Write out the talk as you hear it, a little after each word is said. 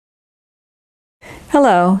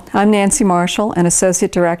Hello, I'm Nancy Marshall, an Associate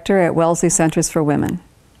Director at Wellesley Centers for Women.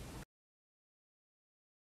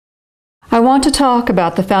 I want to talk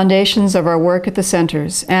about the foundations of our work at the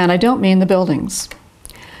centers, and I don't mean the buildings.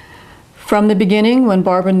 From the beginning, when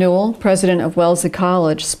Barbara Newell, president of Wellesley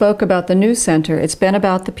College, spoke about the new center, it's been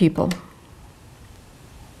about the people.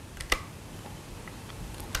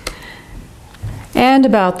 And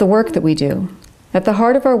about the work that we do. At the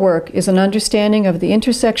heart of our work is an understanding of the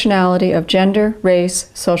intersectionality of gender,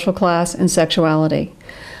 race, social class, and sexuality.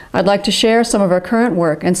 I'd like to share some of our current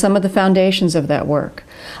work and some of the foundations of that work.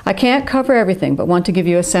 I can't cover everything, but want to give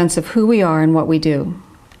you a sense of who we are and what we do.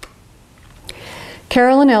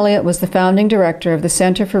 Carolyn Elliott was the founding director of the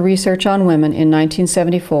Center for Research on Women in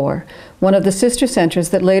 1974, one of the sister centers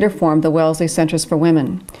that later formed the Wellesley Centers for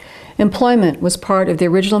Women. Employment was part of the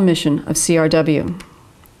original mission of CRW.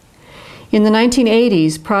 In the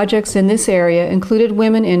 1980s, projects in this area included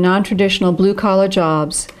women in non-traditional blue-collar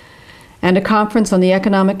jobs and a conference on the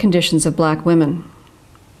economic conditions of black women.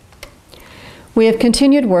 We have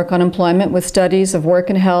continued work on employment with studies of work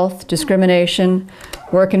and health, discrimination,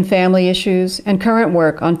 work and family issues, and current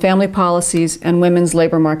work on family policies and women's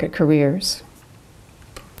labor market careers.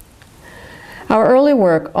 Our early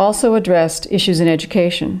work also addressed issues in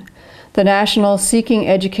education. The National Seeking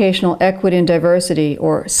Educational Equity and Diversity,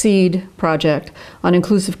 or SEED, project on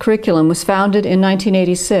inclusive curriculum was founded in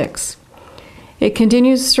 1986. It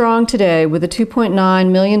continues strong today with a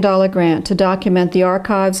 $2.9 million grant to document the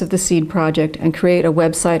archives of the SEED project and create a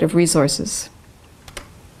website of resources.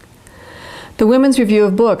 The Women's Review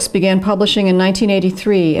of Books began publishing in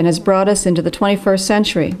 1983 and has brought us into the 21st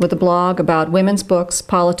century with a blog about women's books,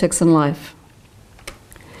 politics, and life.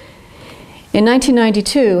 In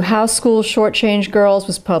 1992, How Schools Shortchange Girls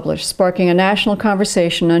was published, sparking a national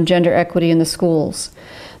conversation on gender equity in the schools.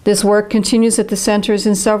 This work continues at the centers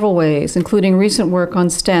in several ways, including recent work on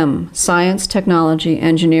STEM, science, technology,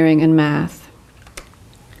 engineering, and math.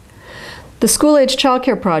 The School-Age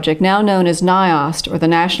Childcare Project, now known as NIOST, or the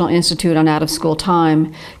National Institute on Out-of-School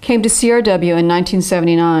Time, came to CRW in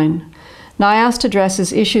 1979. NIOST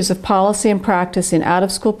addresses issues of policy and practice in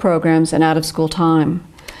out-of-school programs and out-of-school time.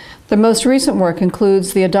 The most recent work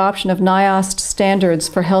includes the adoption of NIOST standards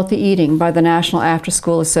for healthy eating by the National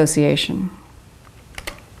After-School Association.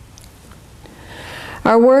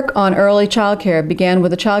 Our work on early childcare began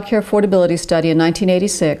with a childcare affordability study in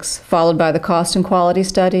 1986, followed by the cost and quality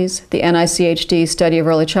studies, the NICHD study of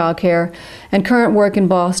early childcare, and current work in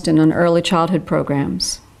Boston on early childhood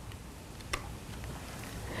programs.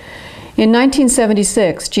 In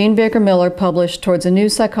 1976, Jean Baker Miller published Towards a New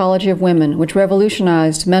Psychology of Women, which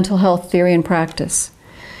revolutionized mental health theory and practice.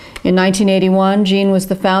 In 1981, Jean was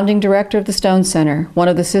the founding director of the Stone Center, one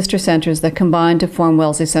of the sister centers that combined to form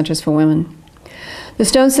Wellesley Centers for Women. The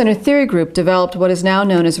Stone Center Theory Group developed what is now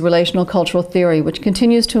known as relational cultural theory, which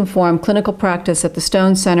continues to inform clinical practice at the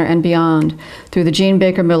Stone Center and beyond through the Jean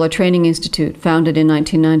Baker Miller Training Institute, founded in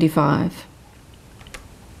 1995.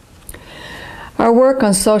 Our work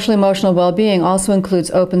on social-emotional well-being also includes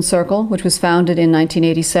Open Circle, which was founded in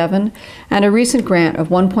 1987, and a recent grant of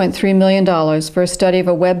 $1.3 million for a study of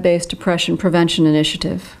a web-based depression prevention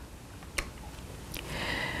initiative.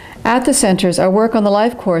 At the centers, our work on the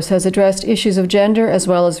Life course has addressed issues of gender as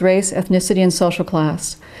well as race, ethnicity, and social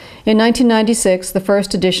class. In 1996, the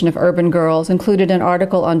first edition of Urban Girls included an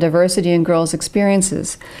article on diversity in girls'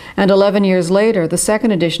 experiences, and 11 years later, the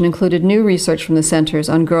second edition included new research from the centers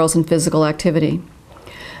on girls and physical activity.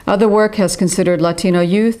 Other work has considered Latino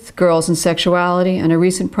youth, girls and sexuality, and a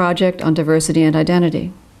recent project on diversity and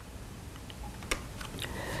identity.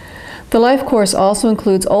 The Life course also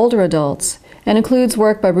includes older adults, and includes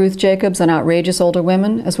work by Ruth Jacobs on outrageous older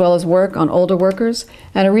women, as well as work on older workers,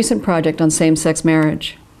 and a recent project on same-sex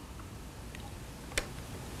marriage.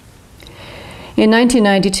 In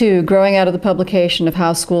 1992, growing out of the publication of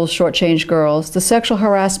How Schools Shortchange Girls, the Sexual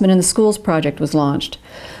Harassment in the Schools project was launched.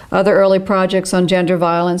 Other early projects on gender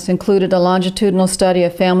violence included a longitudinal study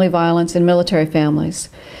of family violence in military families.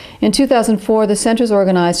 In 2004, the centers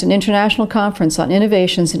organized an international conference on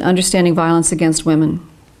innovations in understanding violence against women.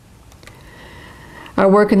 Our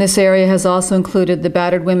work in this area has also included the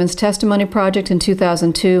Battered Women's Testimony Project in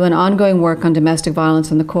 2002 and ongoing work on domestic violence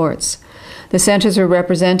in the courts. The centers were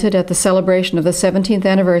represented at the celebration of the 17th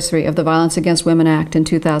anniversary of the Violence Against Women Act in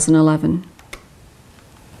 2011.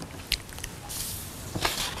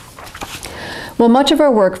 While much of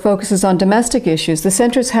our work focuses on domestic issues, the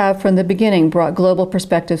centers have from the beginning brought global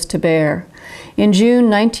perspectives to bear. In June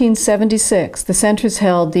 1976, the centers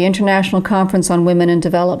held the International Conference on Women in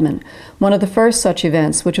Development, one of the first such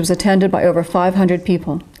events, which was attended by over 500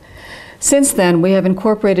 people. Since then, we have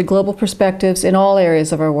incorporated global perspectives in all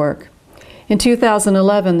areas of our work. In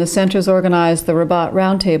 2011, the centers organized the Rabat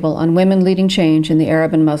Roundtable on Women Leading Change in the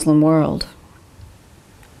Arab and Muslim World.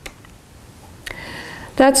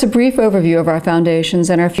 That's a brief overview of our foundations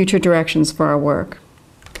and our future directions for our work.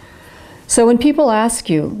 So when people ask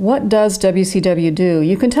you, what does WCW do?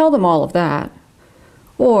 You can tell them all of that.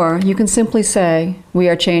 Or you can simply say, we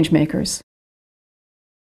are change makers.